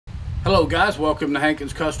Hello guys, welcome to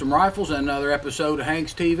Hankins Custom Rifles and another episode of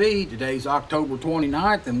Hank's TV. Today's October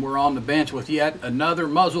 29th and we're on the bench with yet another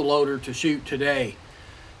muzzle loader to shoot today.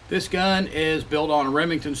 This gun is built on a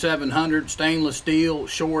Remington 700 stainless steel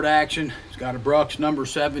short action. It's got a Brooks number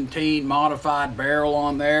 17 modified barrel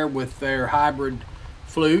on there with their hybrid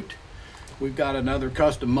flute. We've got another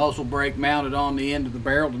custom muzzle brake mounted on the end of the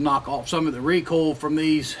barrel to knock off some of the recoil from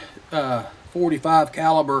these 45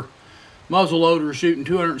 caliber muzzle loader shooting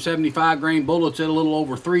 275 grain bullets at a little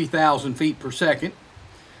over 3,000 feet per second.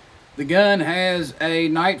 The gun has a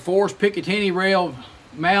Night Force Picatinny rail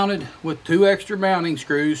mounted with 2 extra mounting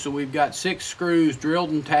screws, so we've got 6 screws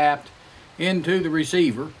drilled and tapped into the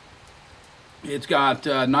receiver. It's got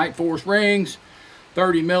Night Force rings,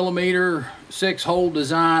 30 millimeter 6-hole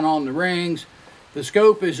design on the rings. The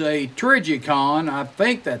scope is a Trigicon, I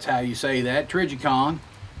think that's how you say that, Trigicon.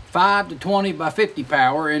 5 to 20 by 50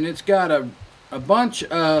 power, and it's got a bunch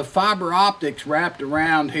of fiber optics wrapped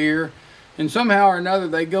around here, and somehow or another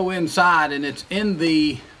they go inside and it's in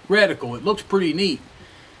the reticle. It looks pretty neat.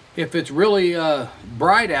 If it's really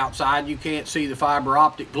bright outside, you can't see the fiber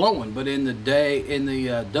optic glowing, but in the day, in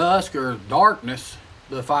the dusk or darkness,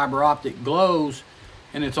 the fiber optic glows,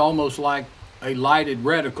 and it's almost like a lighted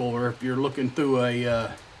reticle, or if you're looking through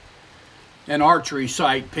an archery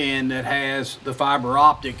sight pin that has the fiber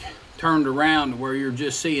optic turned around where you're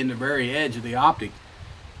just seeing the very edge of the optic.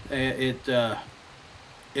 It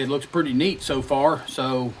looks pretty neat so far,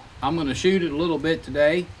 so I'm going to shoot it a little bit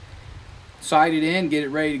today, sight it in, get it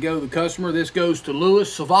ready to go to the customer. This goes to Louis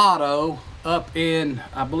Salvato up in,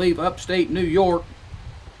 I believe, upstate New York.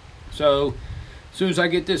 So as soon as I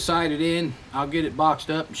get this sighted in, I'll get it boxed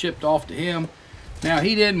up and shipped off to him. Now,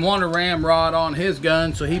 he didn't want a ramrod on his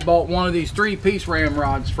gun, so he bought one of these 3-piece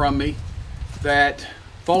ramrods from me that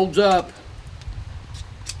folds up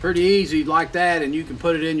pretty easy like that, and you can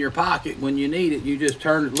put it in your pocket when you need it. You just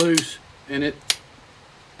turn it loose and it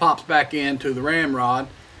pops back into the ramrod.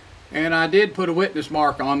 And I did put a witness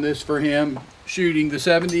mark on this for him, shooting the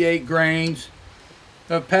 78 grains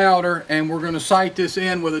of powder, and we're going to sight this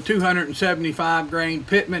in with a 275 grain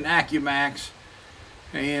Pittman AccuMax.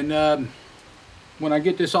 And when I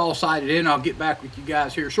get this all sighted in, I'll get back with you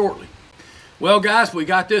guys here shortly. Well guys, we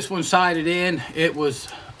got this one sighted in. It was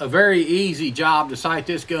a very easy job to sight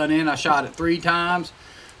this gun in. I shot it 3 times.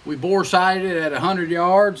 We bore sighted it at 100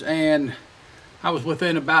 yards, and I was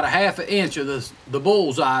within about a ½ an inch of the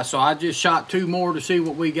bullseye, so I just shot 2 more to see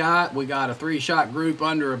what we got. We got a 3-shot group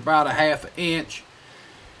under about a ½ an inch,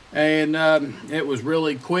 and it was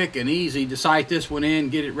really quick and easy to sight this one in,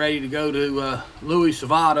 get it ready to go to Louis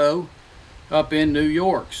Salvato up in New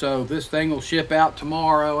York. So this thing will ship out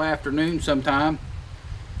tomorrow afternoon sometime,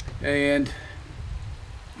 and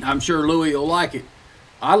I'm sure Louis will like it.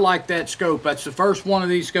 I like that scope. That's the first one of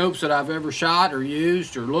these scopes that I've ever shot or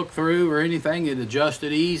used or looked through or anything. It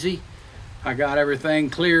adjusted easy. I got everything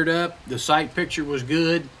cleared up. The sight picture was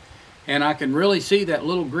good, and I can really see that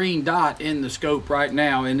little green dot in the scope right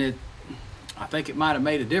now, and I think it might have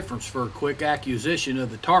made a difference for a quick acquisition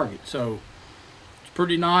of the target. So it's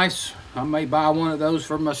pretty nice. I may buy one of those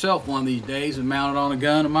for myself one of these days and mount it on a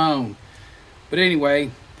gun of my own. But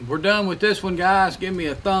anyway, we're done with this one, guys. Give me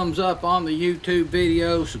a thumbs up on the YouTube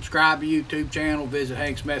video. Subscribe to the YouTube channel. Visit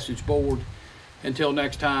Hank's message board. Until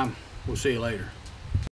next time, we'll see you later.